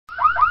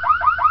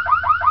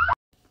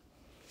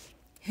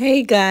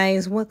Hey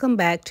guys, welcome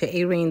back to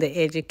Irene the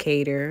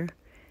Educator.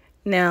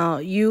 Now,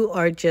 you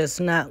are just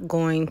not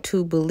going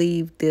to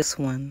believe this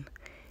one.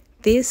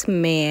 This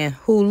man,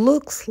 who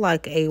looks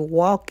like a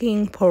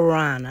walking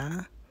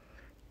piranha,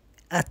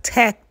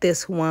 attacked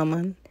this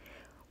woman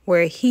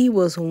where he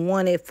was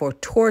wanted for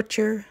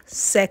torture,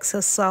 sex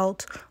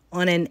assault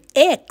on an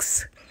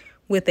ex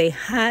with a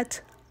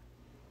hot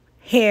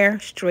hair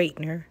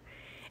straightener,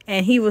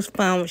 and he was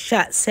found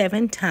shot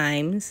 7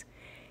 times.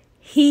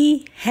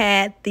 He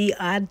had the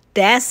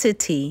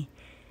audacity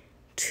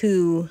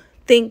to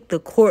think the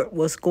court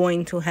was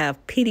going to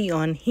have pity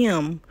on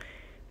him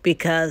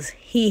because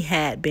he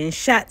had been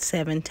shot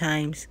 7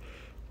 times.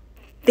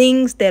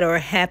 Things that are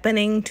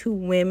happening to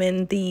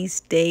women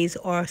these days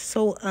are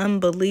so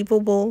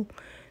unbelievable.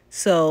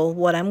 So,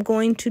 what I'm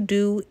going to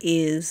do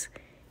is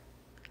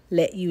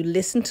let you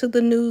listen to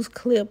the news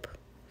clip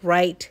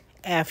right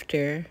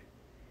after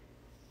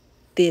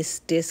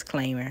this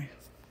disclaimer.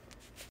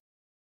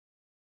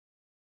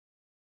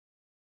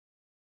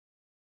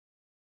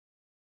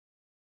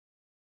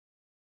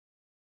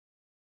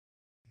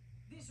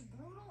 This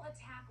brutal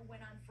attack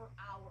went on for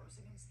hours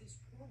against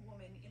this poor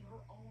woman in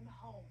her own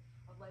home.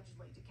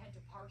 Allegedly,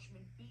 Dekenta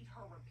Parchman beat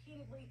her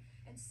repeatedly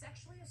and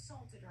sexually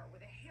assaulted her with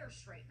a hair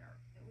straightener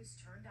that was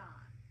turned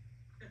on.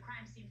 The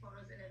crime scene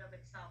photos in and of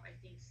itself, I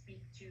think,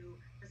 speak to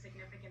the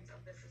significance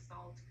of this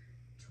assault.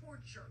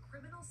 Torture,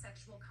 criminal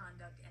sexual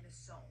conduct, and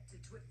assault to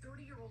a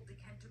 30-year-old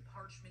Dekenta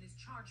Parchman is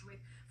charged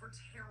with for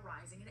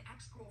terrorizing an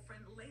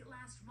ex-girlfriend late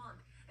last month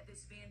at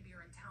this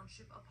Buren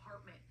Township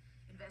apartment.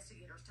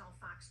 Investigators tell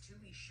Fox 2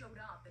 he showed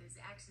up at his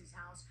ex's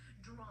house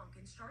drunk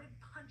and started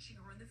punching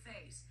her in the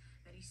face.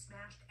 Then he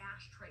smashed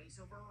ashtrays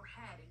over her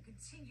head and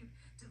continued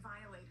to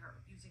violate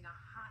her using a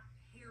hot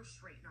hair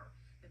straightener.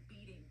 The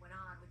beating went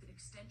on with an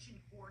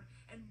extension cord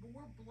and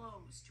more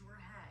blows to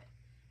her head.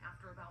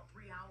 After about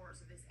 3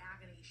 hours of this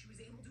agony, she was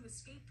able to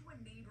escape to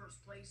a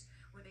neighbor's place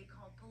where they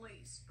called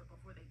police. But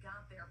before they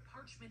got there,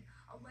 Parchman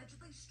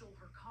allegedly stole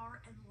her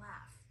car and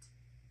left.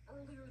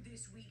 Earlier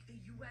this week,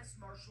 the U.S.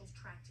 Marshals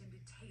tracked him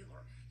to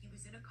Taylor. He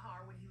was in a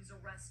car when he was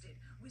arrested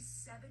with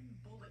 7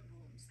 bullet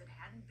wounds that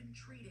hadn't been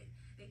treated.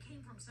 They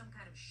came from some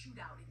kind of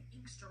shootout in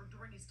Inkster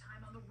during his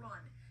time on the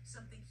run,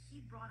 something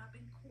he brought up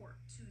in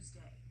court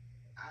Tuesday.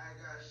 I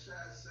got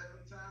shot 7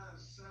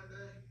 times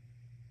Sunday,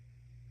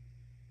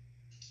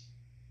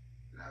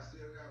 and I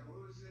still got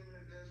bullets in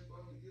me that's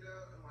supposed to get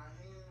out, and my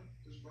hand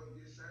was supposed to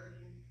get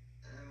surgery,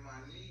 and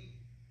my knee,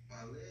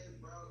 my leg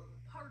broke.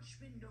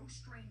 Parchman, no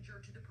stranger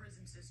to the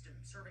prison system,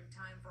 serving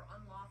time for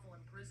unlawful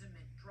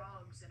imprisonment,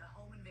 drugs, and a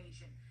home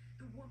invasion.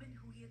 The woman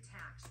who he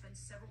attacked spent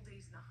several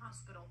days in the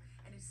hospital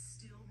and is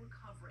still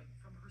recovering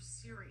from her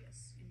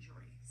serious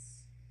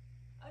injuries.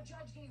 A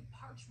judge gave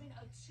Parchman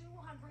a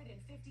 $250,000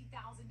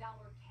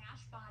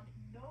 cash bond,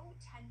 no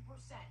 10%.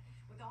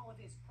 With all of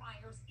his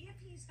priors, if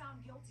he's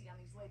found guilty on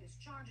these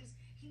latest charges,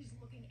 he's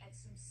looking at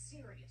some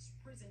serious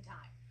prison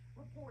time.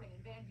 Reporting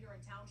in Van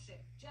Buren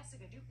Township,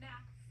 Jessica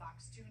Dupnack,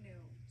 Fox 2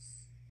 News.